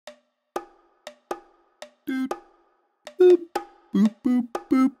Boop, boop,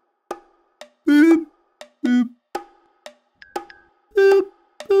 boop. Boop, boop. Boop,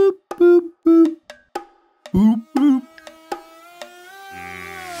 boop, boop, boop. Boop, boop.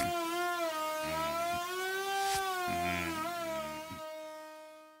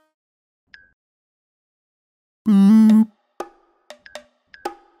 Boop.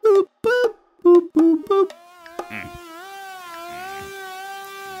 Boop, boop, boop, boop, boop. Boop.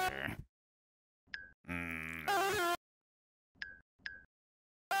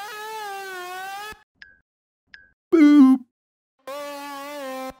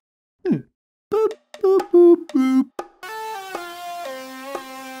 Boop, boop, boop, boop.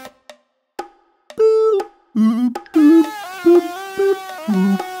 Boop, boop, boop, boop,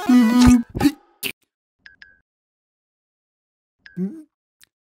 boop, boop, boop.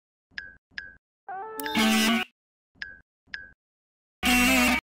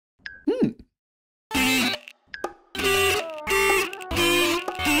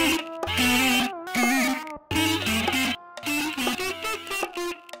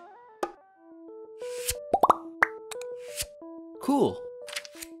 Cool.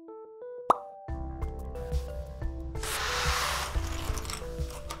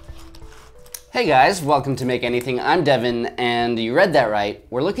 Hey guys, welcome to Make Anything. I'm Devin, and you read that right.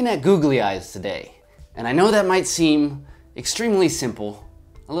 We're looking at googly eyes today. And I know that might seem extremely simple,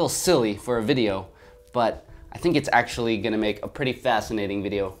 a little silly for a video, but I think it's actually gonna make a pretty fascinating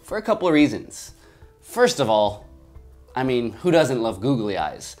video for a couple of reasons. First of all, I mean, who doesn't love googly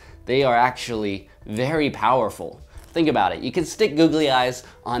eyes? They are actually very powerful. Think about it. You can stick googly eyes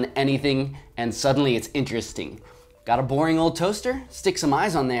on anything and suddenly it's interesting. Got a boring old toaster? Stick some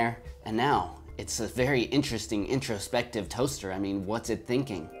eyes on there and now it's a very interesting, introspective toaster. I mean, what's it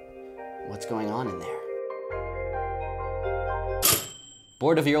thinking? What's going on in there?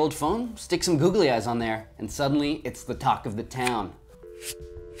 Bored of your old phone? Stick some googly eyes on there and suddenly it's the talk of the town.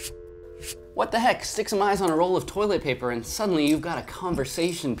 What the heck? Stick some eyes on a roll of toilet paper and suddenly you've got a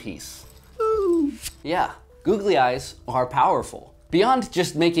conversation piece. Ooh. Yeah. Googly eyes are powerful. Beyond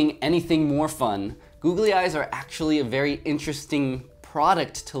just making anything more fun, googly eyes are actually a very interesting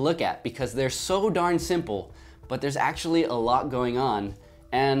product to look at because they're so darn simple, but there's actually a lot going on,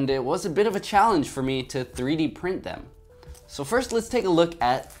 and it was a bit of a challenge for me to 3D print them. So first, let's take a look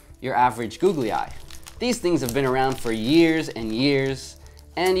at your average googly eye. These things have been around for years and years,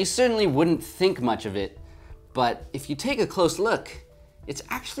 and you certainly wouldn't think much of it, but if you take a close look, it's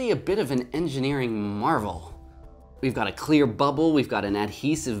actually a bit of an engineering marvel. We've got a clear bubble, we've got an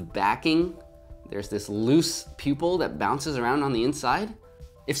adhesive backing, there's this loose pupil that bounces around on the inside.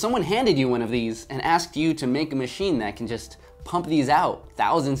 If someone handed you one of these and asked you to make a machine that can just pump these out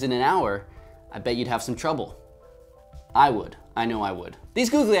thousands in an hour, I bet you'd have some trouble. I would. I know I would. These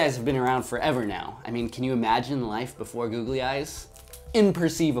googly eyes have been around forever now. I mean, can you imagine life before googly eyes?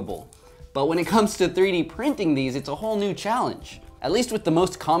 Imperceivable. But when it comes to 3D printing these, it's a whole new challenge. At least with the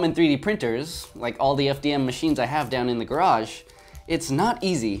most common 3D printers, like all the FDM machines I have down in the garage, it's not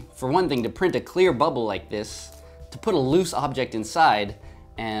easy, for one thing, to print a clear bubble like this, to put a loose object inside,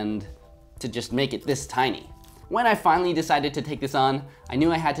 and to just make it this tiny. When I finally decided to take this on, I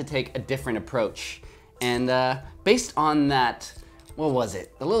knew I had to take a different approach. And based on that, what was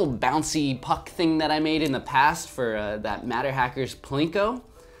it? The little bouncy puck thing that I made in the past for that Matter Hackers Plinko?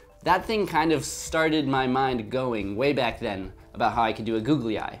 That thing kind of started my mind going way back then about how I could do a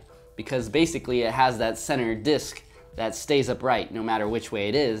googly eye, because basically it has that center disc that stays upright no matter which way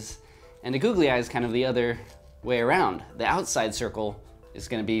it is, and a googly eye is kind of the other way around. The outside circle is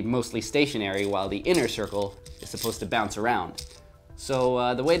going to be mostly stationary while the inner circle is supposed to bounce around.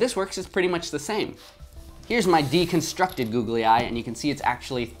 So the way this works is pretty much the same. Here's my deconstructed googly eye, and you can see it's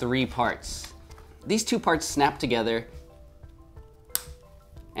actually 3 parts. These 2 parts snap together,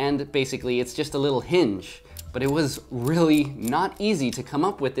 and basically it's just a little hinge. But it was really not easy to come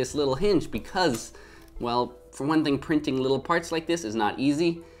up with this little hinge because, well, for one thing, printing little parts like this is not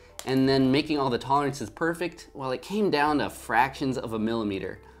easy. And then making all the tolerances perfect, well, it came down to fractions of a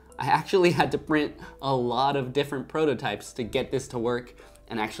millimeter. I actually had to print a lot of different prototypes to get this to work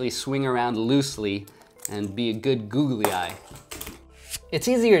and actually swing around loosely and be a good googly eye. It's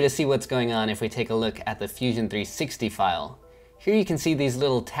easier to see what's going on if we take a look at the Fusion 360 file. Here you can see these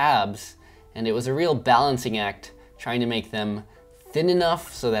little tabs, and it was a real balancing act trying to make them thin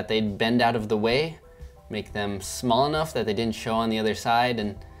enough so that they'd bend out of the way, make them small enough that they didn't show on the other side,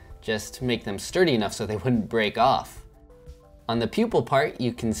 and just make them sturdy enough so they wouldn't break off. On the pupil part,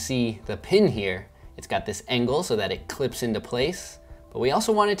 you can see the pin here. It's got this angle so that it clips into place, but we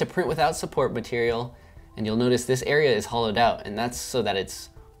also wanted to print without support material, and you'll notice this area is hollowed out, and that's so that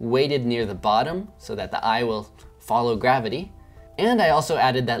it's weighted near the bottom so that the eye will follow gravity. And I also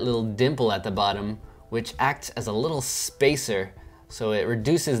added that little dimple at the bottom, which acts as a little spacer, so it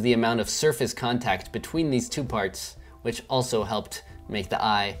reduces the amount of surface contact between these two parts, which also helped make the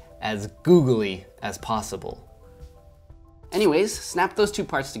eye as googly as possible. Anyways, snap those two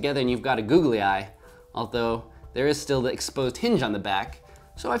parts together and you've got a googly eye, although there is still the exposed hinge on the back.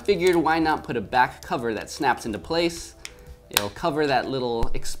 So I figured why not put a back cover that snaps into place. It'll cover that little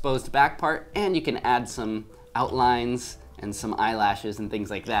exposed back part, and you can add some outlines and some eyelashes and things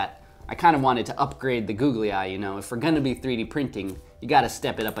like that. I kind of wanted to upgrade the googly eye, you know, if we're gonna be 3D printing, you gotta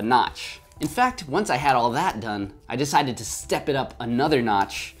step it up a notch. In fact, once I had all that done, I decided to step it up another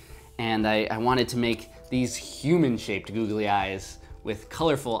notch, and I wanted to make these human-shaped googly eyes with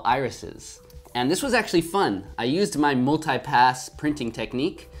colorful irises. And this was actually fun. I used my multi-pass printing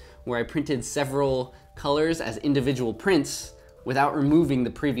technique, where I printed several colors as individual prints without removing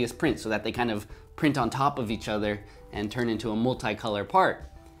the previous print, so that they kind of print on top of each other and turn into a multicolor part.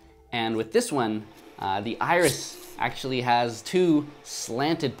 And with this one, the iris actually has two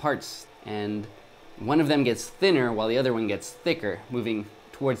slanted parts, and one of them gets thinner while the other one gets thicker, moving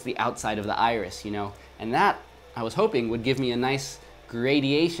towards the outside of the iris, you know. And that, I was hoping, would give me a nice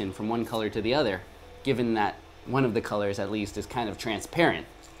gradation from one color to the other, given that one of the colors at least is kind of transparent.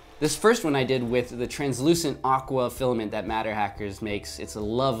 This first one I did with the translucent aqua filament that Matter Hackers makes. It's a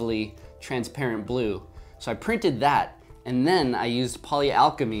lovely transparent blue. So I printed that, and then I used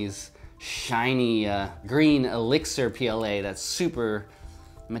Polyalchemy's shiny green elixir PLA that's super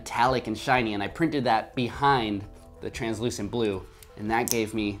metallic and shiny, and I printed that behind the translucent blue, and that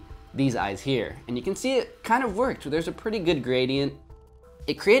gave me these eyes here. And you can see it kind of worked. There's a pretty good gradient.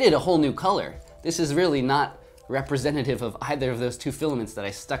 It created a whole new color. This is really not representative of either of those two filaments that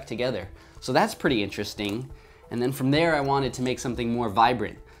I stuck together. So that's pretty interesting. And then from there I wanted to make something more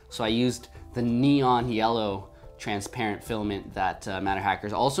vibrant. So I used the neon yellow transparent filament that Matter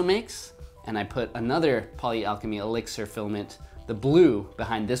Hackers also makes, and I put another Polyalchemy elixir filament, the blue,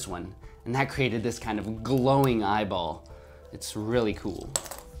 behind this one, and that created this kind of glowing eyeball. It's really cool.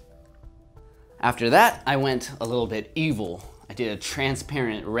 After that, I went a little bit evil. I did a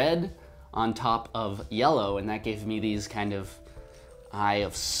transparent red on top of yellow, and that gave me these kind of Eye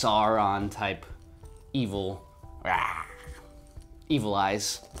of Sauron type evil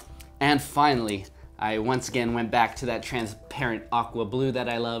eyes. And finally, I once again went back to that transparent aqua blue that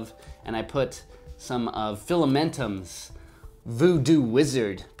I love, and I put some of Filamentum's Voodoo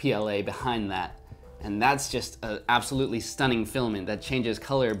Wizard PLA behind that. And that's just an absolutely stunning filament that changes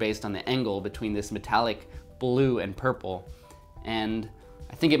color based on the angle between this metallic blue and purple. And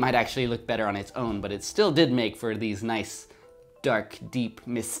I think it might actually look better on its own, but it still did make for these nice, dark, deep,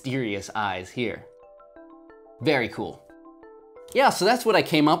 mysterious eyes here. Very cool. Yeah, so that's what I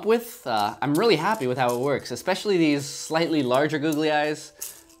came up with. I'm really happy with how it works, especially these slightly larger googly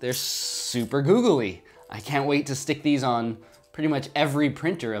eyes. They're super googly. I can't wait to stick these on pretty much every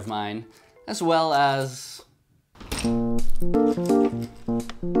printer of mine, as well as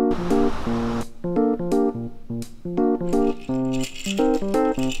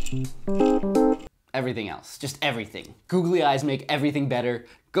everything else, just everything. Googly eyes make everything better.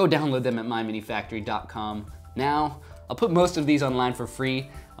 Go download them at myminifactory.com now. I'll put most of these online for free.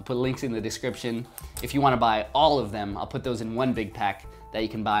 I'll put links in the description. If you want to buy all of them, I'll put those in one big pack that you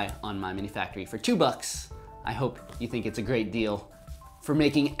can buy on My Mini Factory for $2. I hope you think it's a great deal. For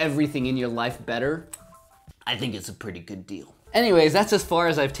making everything in your life better, I think it's a pretty good deal. Anyways, that's as far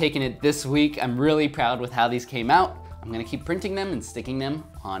as I've taken it this week. I'm really proud with how these came out. I'm gonna keep printing them and sticking them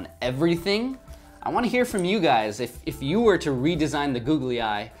on everything. I wanna hear from you guys. If you were to redesign the googly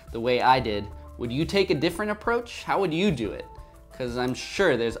eye the way I did, would you take a different approach? How would you do it? Because I'm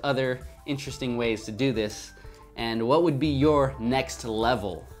sure there's other interesting ways to do this. And what would be your next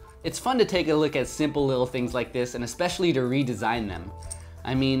level? It's fun to take a look at simple little things like this, and especially to redesign them.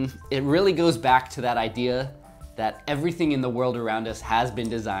 I mean, it really goes back to that idea that everything in the world around us has been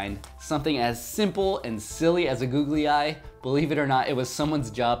designed. Something as simple and silly as a googly eye, believe it or not, it was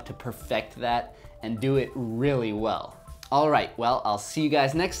someone's job to perfect that and do it really well. All right, well, I'll see you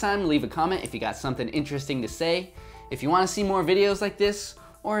guys next time. Leave a comment if you got something interesting to say. If you want to see more videos like this,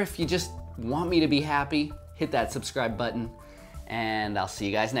 or if you just want me to be happy, hit that subscribe button, and I'll see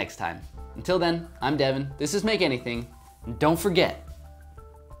you guys next time. Until then, I'm Devin. This is Make Anything, and don't forget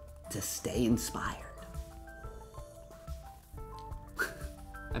to stay inspired.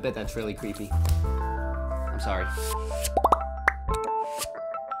 I bet that's really creepy. I'm sorry.